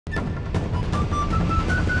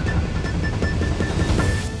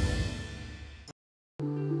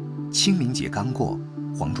清明节刚过，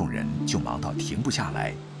黄种人就忙到停不下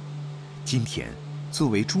来。今天，作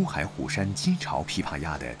为珠海虎山金巢琵琶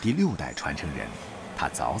鸭的第6代传承人，他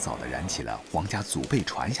早早地燃起了皇家祖辈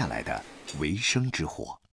传下来的维生之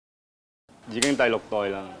火。已經第6代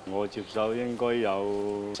啦，我接手應該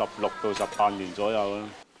有16到18年左右啦。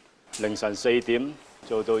凌晨4點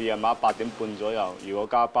做到夜晚8點半左右，如果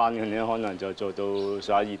加班嘅呢，可能就做到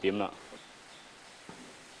11、2點啦。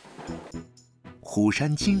虎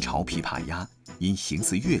山金巢琵琶鸭因形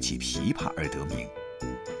似乐器琵琶而得名。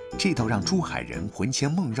这道让珠海人魂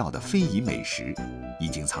牵梦绕的非遗美食，已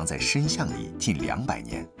经藏在深巷里近200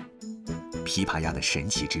年。琵琶鸭的神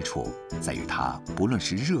奇之处在于它不论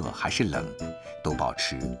是热还是冷，都保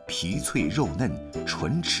持皮脆肉嫩、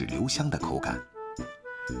唇齿留香的口感。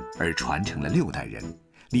而传承了6代人，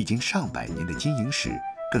历经上百年的经营史，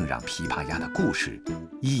更让琵琶鸭的故事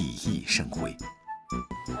熠熠生辉。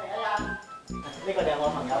呢個就係我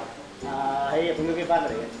朋友，喺日本嗰邊翻嚟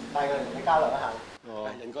嘅，帶佢嚟交流一下。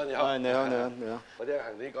仁哥你好，你好，你好，你好。我聽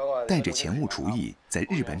你講話。帶着前務廚藝在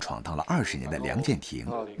日本闖蕩了20年的梁建廷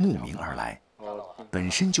慕名而來，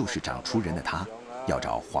本身就是掌廚人的他，要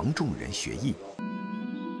找黃種人學藝。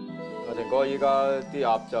阿廷哥，依家啲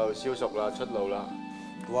鴨就燒熟啦，出爐啦。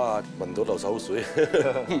哇！聞到流手水。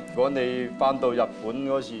如果你翻到日本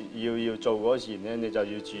嗰時要做嗰時咧，你就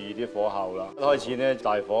要注意啲火候啦。一開始咧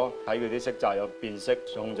大火睇佢啲色澤有變色，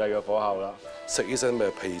控制個火候啦。食起身咪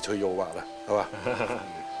皮脆肉滑啦，係嘛？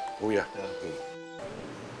好嘢。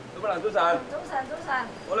老闆娘早晨。早晨。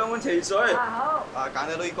我2碗池水。啊好。揀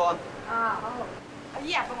啲女乾。啊好。阿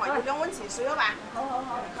姨啊，我要2碗池水啊嘛。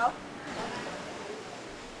好。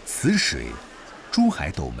磁水。珠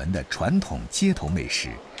海斗门的传统街头美食，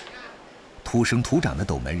土生土长的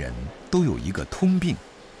斗门人都有一个通病，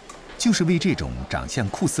就是为这种长相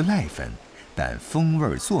酷似濑粉，但风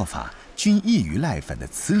味做法均异于濑粉的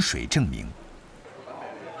磁水证明。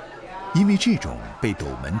因为这种被斗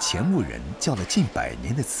门前务人叫了近100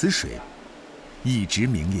年的磁水，一直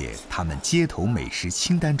名列他们街头美食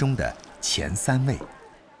清单中的前3位。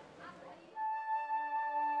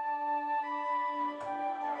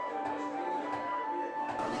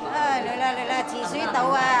池水到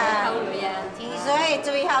啊！池水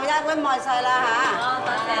最後1碗賣晒啦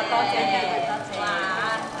嚇！多謝多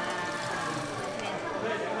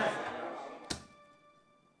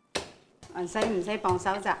謝。唔使幫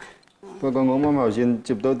手咋？不過我啱頭先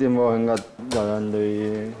接到電話，有人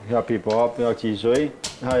嚟入琵琶入池水，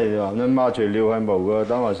係話你媽材料係冇㗎，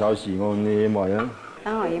等我稍時我你埋啊。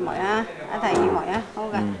等我埋啊，一齊埋啊，好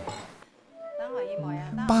嘅。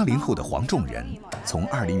80後的黃種人從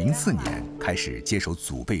2004年開始接手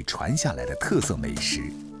祖輩傳下來的特色美食，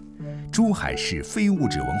珠海市非物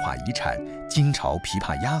質文化遺產金巢琵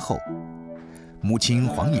琶鴨後，母親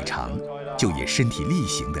黃以長就也身體力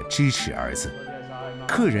行地支持兒子。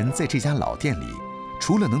客人在這家老店裡，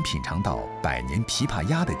除了能品嘗到100年琵琶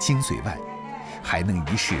鴨的精髓外，還能一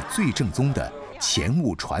試最正宗的前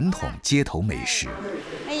務傳統街頭美食。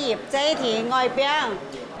葉仔田外餅。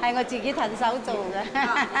係我自己親手做嘅，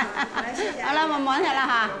好啦，慢慢食啦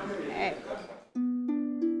嚇。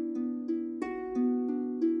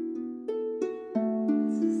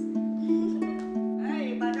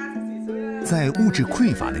在物質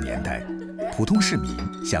匱乏的年代，普通市民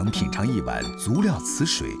想品嘗一碗足料磁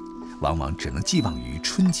水，往往只能寄望於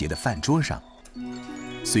春節的飯桌上。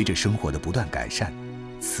隨着生活的不斷改善，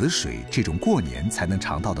磁水這種過年才能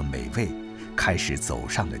嘗到的美味，開始走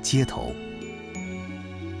上了街頭。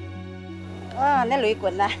哇！啲女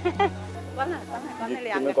棍啊，滾啊滾啲靚嘅。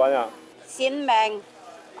點樣滾啊？鮮命、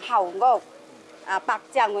猴肉、白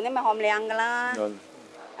醬嗰啲咪好靚噶啦。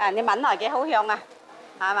你聞落幾好香啊，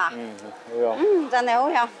係嘛？好香。真係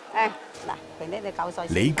好香。嗱，俾你搞碎。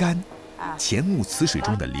雷干，前務磁水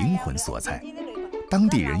中的靈魂所在。當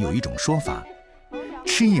地人有一種說法，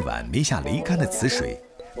吃一碗沒下雷干的磁水，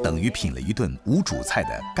等於品了一頓無主菜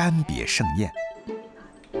的乾癟盛宴。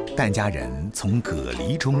疍家人從蛤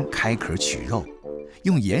蜊中開殼取肉，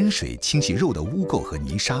用鹽水清洗肉的污垢和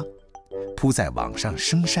泥沙，鋪在網上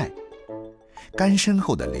生曬。乾身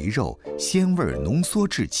後的雷肉鮮味濃縮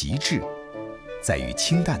至極致，再與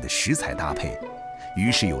清淡的食材搭配，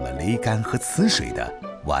於是有了雷干和磁水的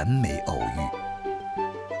完美偶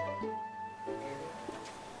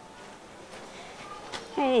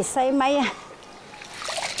遇。洗米啊，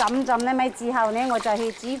浸啲米之後呢，我就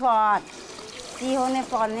去煮飯。煮好啲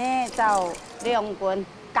飯呢，就2罐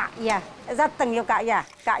隔夜，一定要隔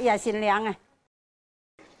夜先涼啊。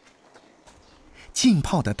浸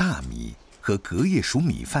泡的大米和隔夜熟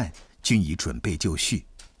米飯均已準備就緒，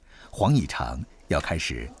黃以長要開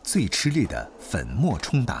始最吃力的粉末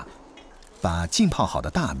沖打。把浸泡好的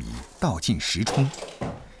大米倒进石冲，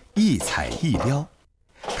一踩一撩，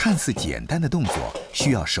看似简单的动作，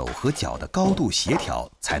需要手和脚的高度协调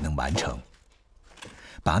才能完成。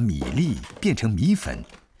把米粒变成米粉，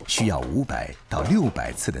需要500到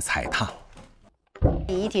600次的踩踏。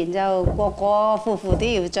以前就個戶戶都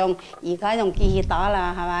要種，而家用機器打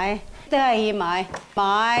啦，係咪？都係要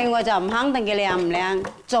買，我就唔肯定佢靚唔靚，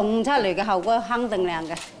種出嚟嘅後果肯定靚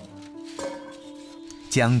嘅。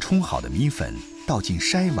将冲好的米粉倒进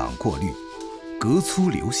筛网過濾，隔粗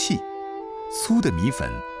留細，粗的米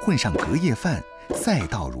粉混上隔夜飯，再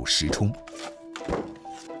倒入石冲。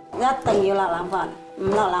一定要落冷飯，唔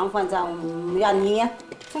落冷飯就唔仁義啊！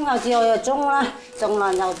之後之後就中啦，中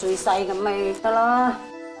啦就最細咁咪得咯。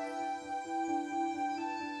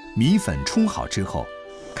米粉冲好之後，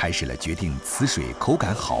開始了決定此水口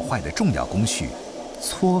感好壞的重要工序——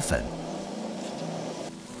搓粉。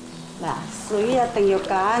嗱，水一定要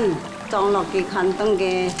緊，撞落嘅近東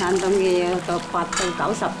嘅要到8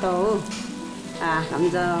到90度，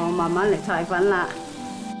咁就慢慢嚟搓粉啦。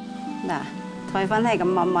嗱，搓粉係咁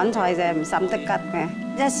慢慢搓啫，唔滲得吉嘅。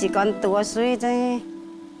一時間倒水啫，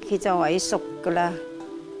佢就為熟噶啦，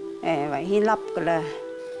為起粒噶啦。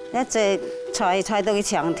一直搓到佢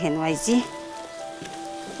長甜為止，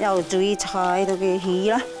又注意搓到佢起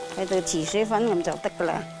啦，搓到起水粉咁就得噶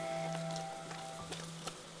啦。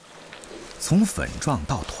從粉狀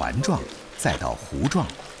到團狀，再到糊狀，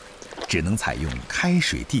只能採用開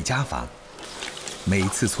水遞加法。每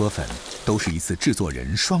次搓粉都是一次製作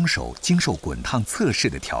人雙手經受滾燙測試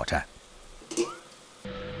的挑戰。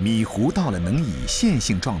米糊到了能以線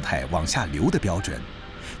性狀態往下流的標準，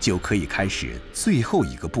就可以開始最後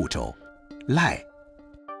一個步驟——賴。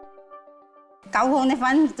9號啲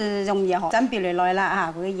粉就用嘢學，準備嚟耐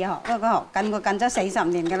啦嚇，佢嘢學，不過佢學緊咗40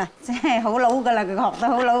年噶啦，真係好老噶啦，佢學得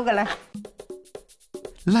好老噶啦。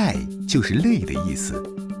賴就是淚的意思，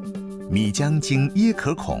米漿經椰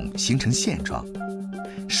殼孔形成線狀，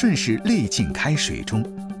順勢淚進開水中，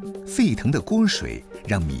沸騰的鍋水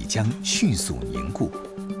讓米漿迅速凝固。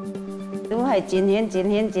都係轉完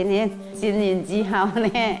之後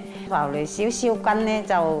咧，浮嚟少少筋咧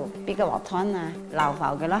就比較滑湯啊，流浮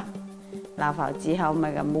嘅咯。流浮之後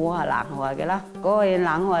咪就摸下冷河嘅咯，嗰個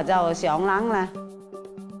冷河就上冷啦。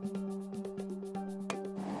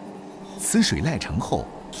此水賴成後，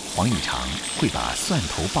黃義長會把蒜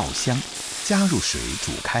頭爆香，加入水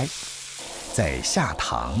煮開，再下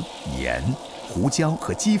糖、鹽、胡椒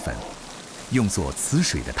和雞粉，用作此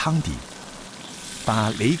水的湯底。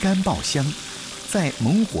把擂乾爆香，在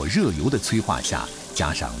猛火熱油的催化下，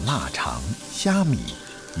加上臘腸、蝦米、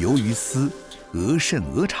魷魚絲、鵝腎、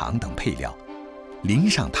鵝腸等配料，淋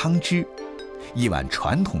上湯汁，一碗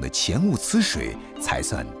傳統的前霧此水才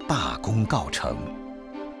算大功告成。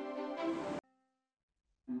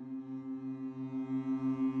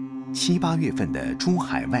7、8月份的珠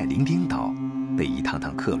海外伶仃島，被一趟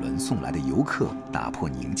趟客輪送來的遊客打破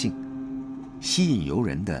寧靜，吸引遊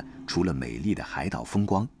人的除了美麗的海島風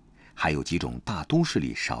光，還有幾種大都市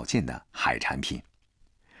裡少見的海產品：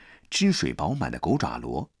汁水飽滿的狗爪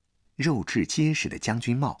螺、肉質結實的將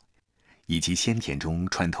軍帽，以及鮮甜中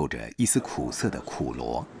穿透着一絲苦澀的苦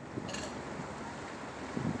螺。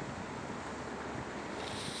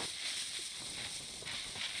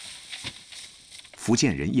福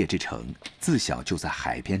建人叶志成自小就在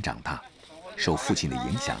海邊長大，受父親的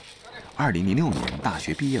影響，2006年大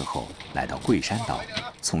學畢業後來到桂山島，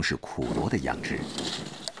從事苦螺的養殖。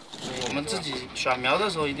我們自己選苗的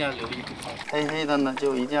時候一定要留意，黑黑的呢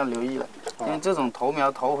就一定要留意了，因為這種頭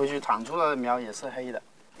苗投回去長出來的苗也是黑的，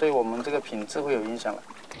對我們這個品質會有影響了。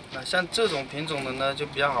像這種品種的呢就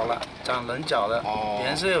比較好了，長稜角的，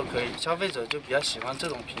顏色又可以，消費者就比較喜歡這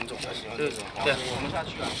種品種。對，我們下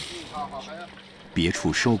去了。別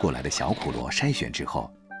處收過來的小苦螺篩選之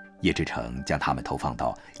後，葉志成將它們投放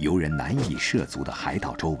到遊人難以涉足的海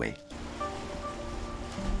島周圍。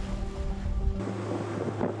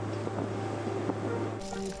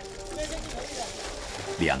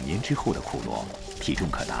2年之後的苦螺，體重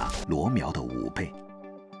可達螺苗的5倍。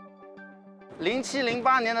07、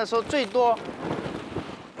08年的時候最多，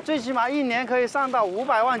最起碼1年可以上到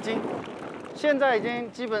500萬斤。現在已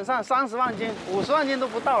經基本上30萬斤、50萬斤都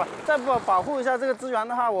不到了。再不保護一下這個資源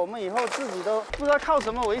的話，我們以後自己都不知道靠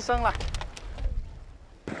什麼為生了。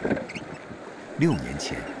6年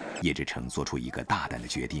前，葉志成做出一個大膽的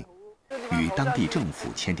決定，與當地政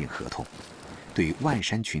府簽訂合同，對外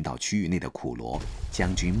山群島區域內的苦螺、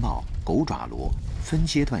將軍帽、狗爪螺分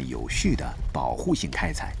階段有序的保護性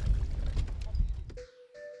開採。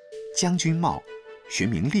將軍帽學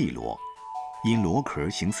名利螺，因螺殼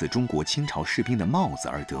形似中國清朝士兵的帽子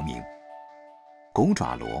而得名。狗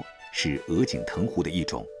爪螺是鹅颈藤壶的一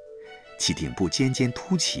种，其顶部尖尖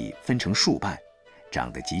凸起，分成数瓣，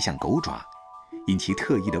长得极像狗爪，因其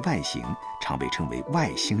特异的外形，常被称为外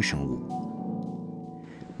星生物。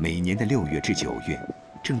每年的6月至9月，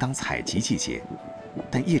正当采集季节，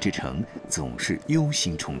但叶志成总是忧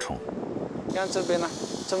心忡忡。你看这边呢，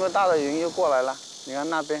这么大的云又过来了，你看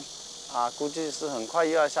那边，估计是很快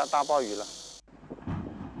又要下大暴雨了。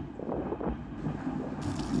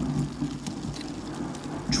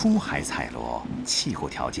出海采螺，气候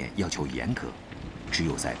条件要求严格，只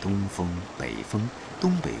有在东风、北风、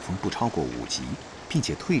东北风不超过5级，并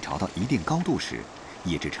且退潮到一定高度时，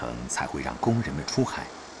叶志成才会让工人们出海。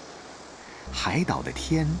海岛的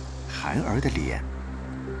天，孩儿的脸，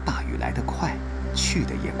大雨来得快，去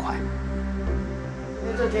得也快。因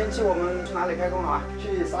为这天气，我们去哪里开工了？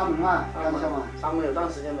去沙门啊，看一下嘛。沙门有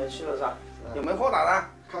段时间没去了是吧？有没有货打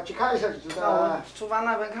的？去看一下就知道那我们了。出发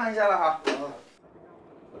那边看一下了哈。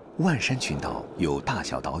万山群岛有大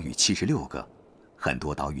小岛屿76个，很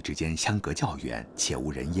多岛屿之间相隔较远且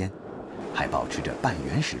无人烟，还保持着半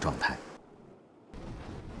原始状态。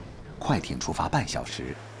快艇出发半小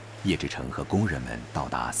时，叶志成和工人们到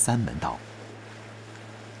达三门岛。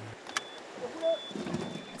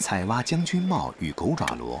采挖将军帽与狗爪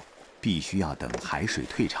螺，必须要等海水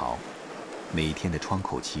退潮，每天的窗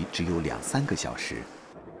口期只有2-3个小时。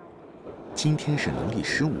今天是农历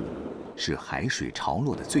15，是海水潮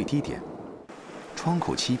落的最低点，窗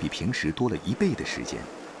口期比平时多了1倍的时间。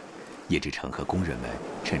叶志成和工人们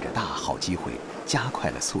趁着大好机会，加快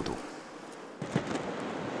了速度。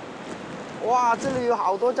哇，这里有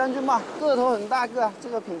好多将军帽，个头很大个，这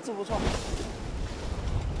个品质不错。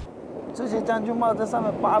这些将军帽在上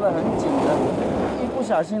面扒得很紧的，一不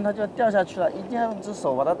小心它就掉下去了，一定要用一只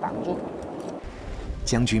手把它挡住。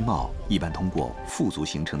将军帽一般通过附足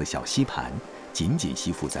形成的小吸盘，紧紧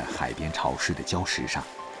吸附在海边潮湿的礁石上。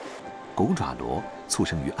狗爪螺簇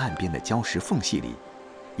生于岸边的礁石缝隙里，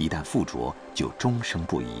一旦附着就终生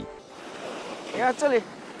不移。你看这里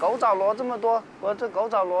狗爪螺这么多，我这狗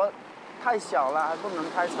爪螺太小了，还不能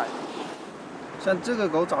开采。像这个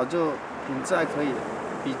狗爪就品质还可以的，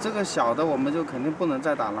比这个小的我们就肯定不能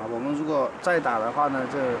再打了。我们如果再打的话呢，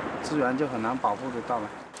这资源就很难保护得到了。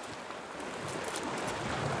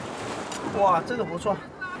哇，这个不错。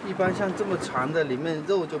一般像这么长的，里面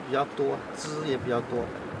肉就比较多，汁也比较多。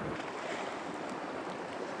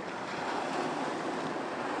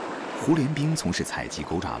胡连兵从事采集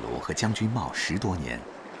狗爪螺和将军帽10多年，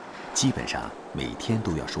基本上每天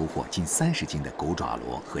都要收获近30斤的狗爪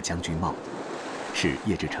螺和将军帽，是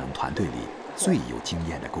叶志成团队里最有经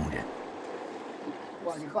验的工人。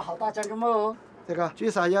哇，有个好大将军帽哦，这个最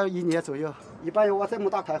少要1年左右。一般我这么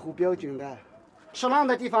大块不标准的，吃浪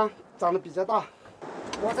的地方长得比较大。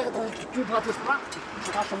我这个东西最怕就是浪，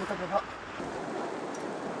其他什么都不怕。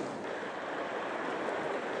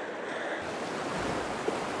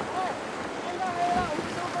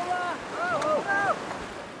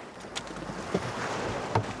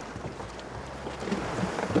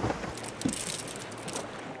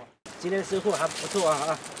今天收获还不错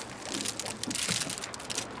啊！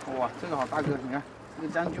哇，这个好大个，你看，这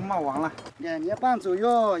个将军帽完了2年半左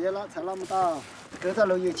右也才那么大，隔着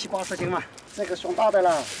楼有70-80斤嘛。这个算大的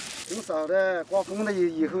了，很少的刮风了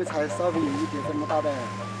以后才稍微有一点这么大的。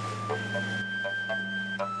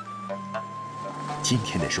今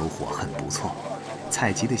天的收获很不错，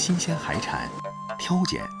采集的新鲜海产，挑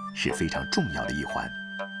拣是非常重要的一环。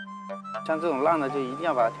像这种烂的就一定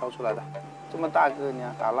要把它挑出来的，这么大个，你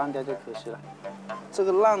看打烂掉就可惜了。这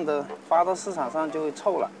个烂的发到市场上就会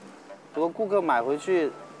臭了，如果顾客买回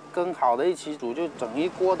去跟好的一起煮，就整一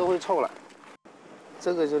锅都会臭了。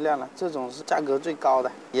这个就亮了，这种是价格最高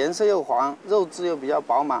的，颜色又黄，肉质又比较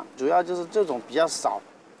饱满，主要就是这种比较少。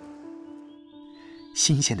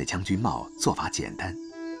新鲜的将军帽做法简单，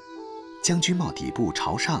将军帽底部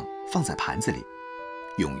朝上放在盘子里，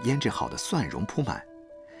用腌制好的蒜蓉铺满，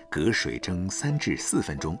隔水蒸3至4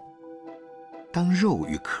分钟。当肉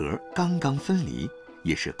与壳刚刚分离，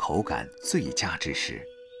也是口感最佳之时。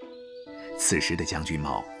此时的将军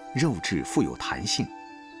帽肉质富有弹性，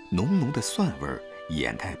浓浓的蒜味儿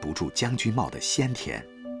掩盖不住将军帽的鲜甜。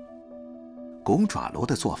狗爪螺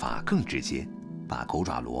的做法更直接，把狗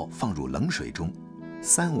爪螺放入冷水中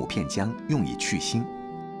，3-5片姜用以去腥。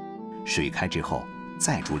水开之后，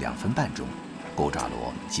再煮2分半钟，狗爪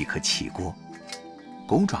螺即可起锅。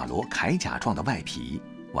狗爪螺铠甲状的外皮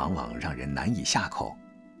往往让人难以下口，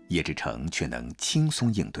叶志成却能轻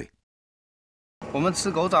松应对。我们吃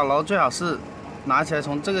狗爪螺最好是拿起来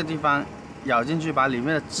从这个地方咬进去，把里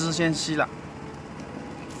面的汁先吸了，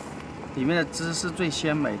里面的汁是最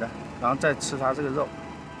鲜美的，然后再吃它这个肉。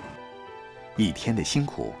一天的辛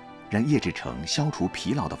苦，让叶志成消除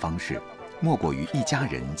疲劳的方式，莫过于一家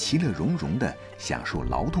人其乐融融地享受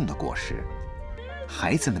劳动的果实。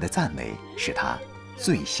孩子们的赞美是他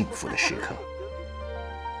最幸福的时刻。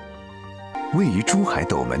位于珠海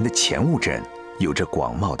斗门的前雾镇，有着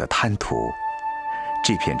广袤的滩涂。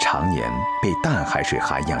这片常年被淡海水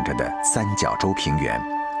涵养着的三角洲平原，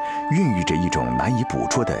孕育着一种难以捕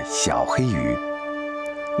捉的小黑鱼。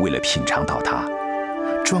为了品尝到它，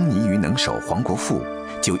庄泥鱼能手黄国富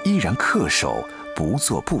就依然恪守不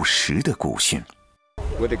做不食的古训。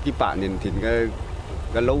我哋幾百年前嘅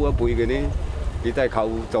老一輩嘅呢，佢都係靠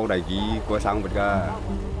做泥魚過生活㗎。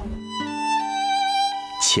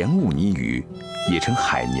前雾泥鱼也称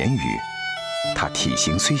海鲶鱼，它体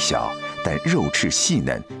型虽小，但肉质细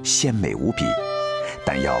嫩，鲜美无比。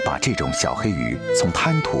但要把这种小黑鱼从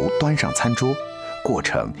滩涂端上餐桌，过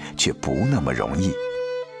程却不那么容易。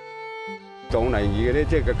做泥魚嘅呢，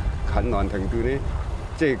即係個困難程度呢，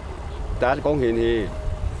即係第一講芡氣，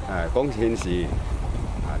講芡時，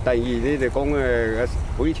第二呢就講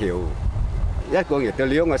配條，一個月就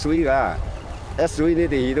2個水㗎，一水呢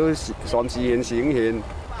哋都3、4芡4芡，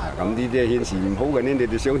咁呢啲芡時唔好嘅呢，你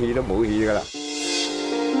哋想氣都冇氣㗎啦。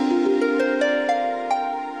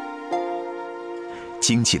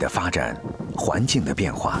经济的发展，环境的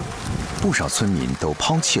变化，不少村民都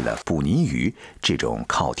抛弃了捕泥鱼这种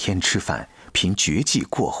靠天吃饭、凭绝技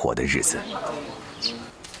过活的日子。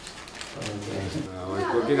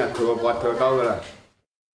過幾日拖8拖9㗎啦，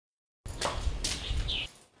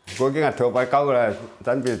過幾日拖8 9㗎啦，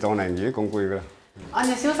準備做泥魚咁貴㗎啦。你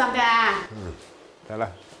小心啲啊！得啦。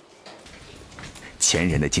前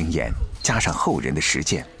人的经验加上后人的实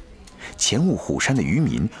践，前雾虎山的渔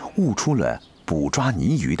民悟出了捕抓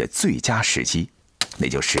泥鱼的最佳时机，那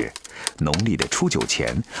就是农历的初9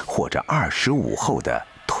前或者25后的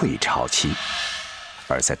退潮期。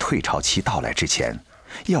而在退潮期到来之前，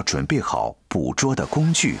要准备好捕捉的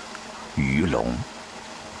工具——魚籠。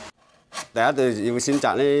第一就要選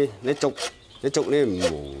擇呢竹，啲竹呢唔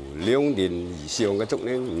2年以上嘅竹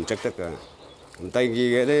呢唔織得㗎。第二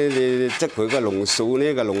嘅呢，你織佢個籠數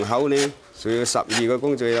呢個籠口呢，需要12個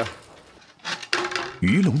工序啦。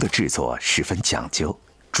魚籠的制作十分讲究，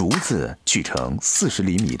竹子锯成40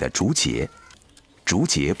厘米的竹节，竹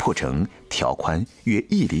节破成条宽约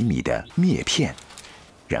1厘米的篾片，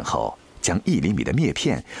然后将1厘米的篾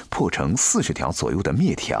片破成40条左右的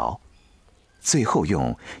篾条，最后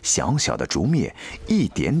用小小的竹篾一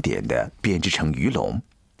点点地编织成鱼笼。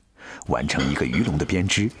完成一个鱼笼的编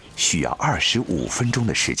织需要25分钟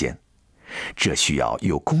的时间，这需要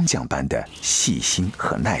有工匠般的细心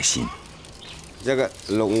和耐心。一個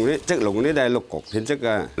籠呢，織籠呢就係6角編織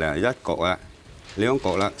嘅，1角啊，2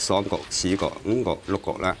角啦，3角、4角、5角、6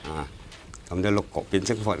角啦，咁就6角編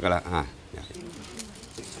織法㗎啦，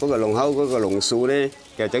嗰個籠口嗰個籠數呢，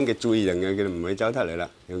其實整嘅注意人嘅，佢哋唔會走出嚟啦。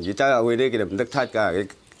容易走入去呢，佢哋唔得甩㗎，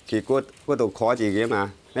佢嗰度卡住嘅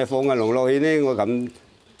嘛。你放個籠落去呢，我咁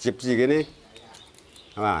接住佢呢，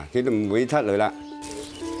係嘛？佢都唔會出嚟啦。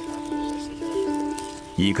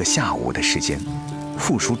一个下午的时间，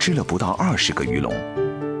付叔织了不到20个鱼笼。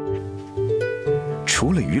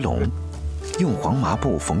除了鱼笼，用黄麻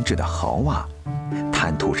布缝制的壕袜，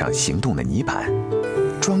滩涂上行动的泥板，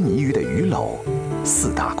装泥鱼的鱼篓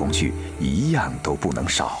，4大工具一样都不能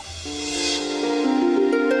少。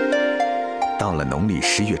到了农历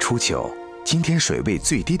10月初9，今天水位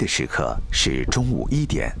最低的时刻是中午1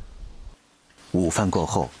点。午饭过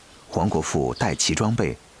后，黄国富带齐装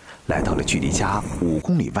备，来到了距离家5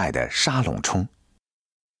公里外的沙垄冲。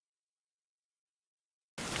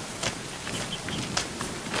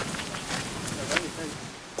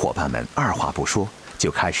伙伴们二话不说就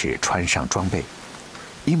开始穿上装备，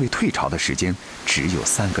因为退潮的时间只有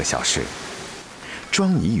3个小时。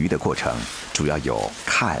装泥鱼的过程主要有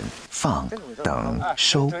看、放、等、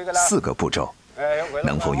收4个步骤，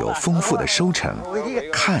能否有丰富的收成，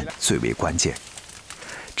看最为关键。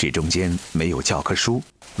这中间没有教科书，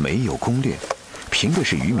没有攻略，凭的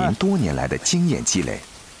是渔民多年来的经验积累。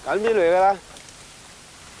揀邊類㗎啦，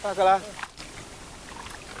得㗎啦。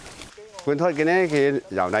半拖嘅呢，佢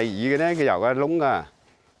游泥魚嘅呢，佢游個窿㗎，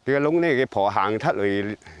佢個窿呢，佢破行出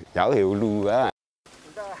嚟有條路㗎。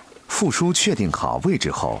付叔确定好位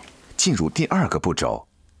置后，进入第2个步骤，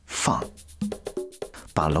放。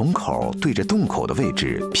把笼口对着洞口的位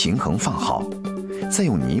置平衡放好，再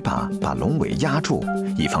用泥巴把笼尾压住，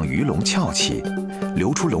以防鱼笼翘起，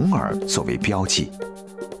留出笼耳作为標記。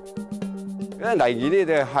泥魚呢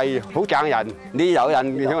就係好驚人，你有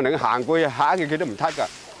人可能行過去嚇佢都唔出㗎。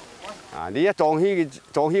你一撞起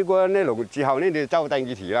嗰啲籠之後呢，你就走第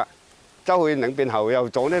2條啦，走去兩邊後又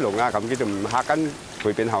撞啲籠啊，咁佢就唔嚇緊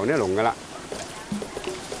佢邊後啲籠㗎啦。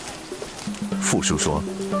傅叔说，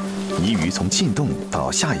泥鱼从进洞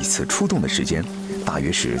到下一次出洞的时间，大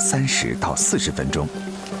约是30到40分钟。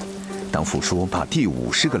当傅叔把第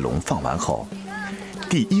50个笼放完后，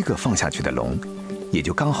第1个放下去的笼，也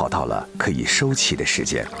就剛好到了可以收起的時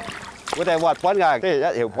間。我哋滑滾㗎，即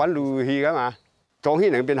係一條滾路氣㗎嘛。裝起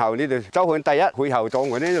兩邊後，你哋走向第一背後裝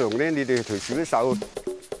嗰啲籠咧，你哋隨時都收。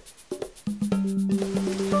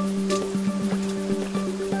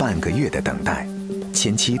半個月的等待，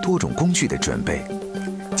前期多種工具的準備，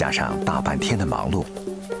加上大半天的忙碌，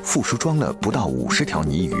傅叔裝了不到50條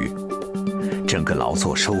泥魚。整個勞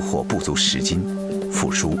作收穫不足10斤，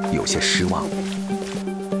傅叔有些失望。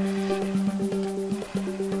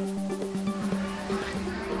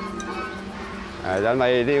因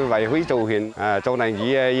為啲圍區造船裝泥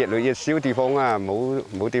魚越來越少地方啊，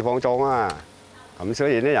冇地方裝啊，咁所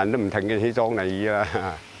以啲人都唔停嘅去裝泥魚啊，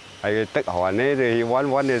係得閒咧就去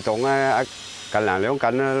揾就裝啊，1斤2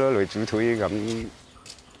斤啦，攞嚟煮腿咁。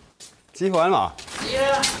師傅嘛？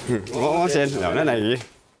我先留啲泥魚。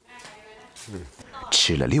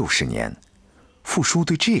吃了60年，傅叔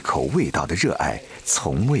對這口味道的熱愛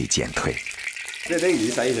從未減退。呢啲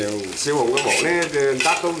魚仔就小紅嘅鑊咧，就得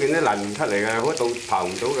到見啲鱗出嚟嘅，嗰度刨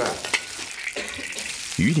唔到嘅。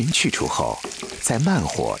魚鱗去除後，再慢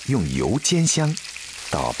火用油煎香，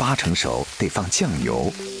到8成熟得放醬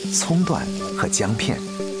油、蔥段和薑片，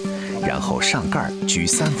然後上蓋焗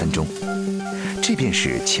3分鐘。這便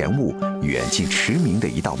是前務遠近馳名的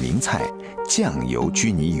一道名菜——醬油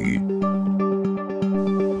焗泥魚。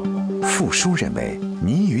傅叔認為，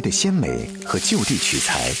泥魚的鮮美和就地取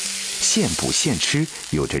材、現捕現吃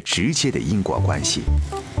有着直接的因果關係。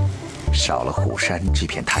少了虎山這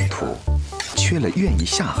片灘塗，缺了願意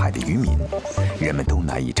下海的漁民，人們都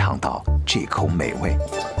難以嘗到這口美味。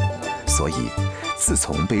所以，自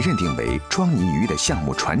從被認定為裝泥魚的項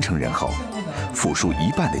目傳承人後，傅叔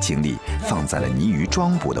一半的精力放在了泥魚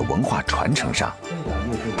裝捕的文化傳承上。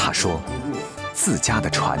他說，自家的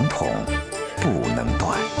傳統不能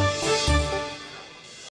斷。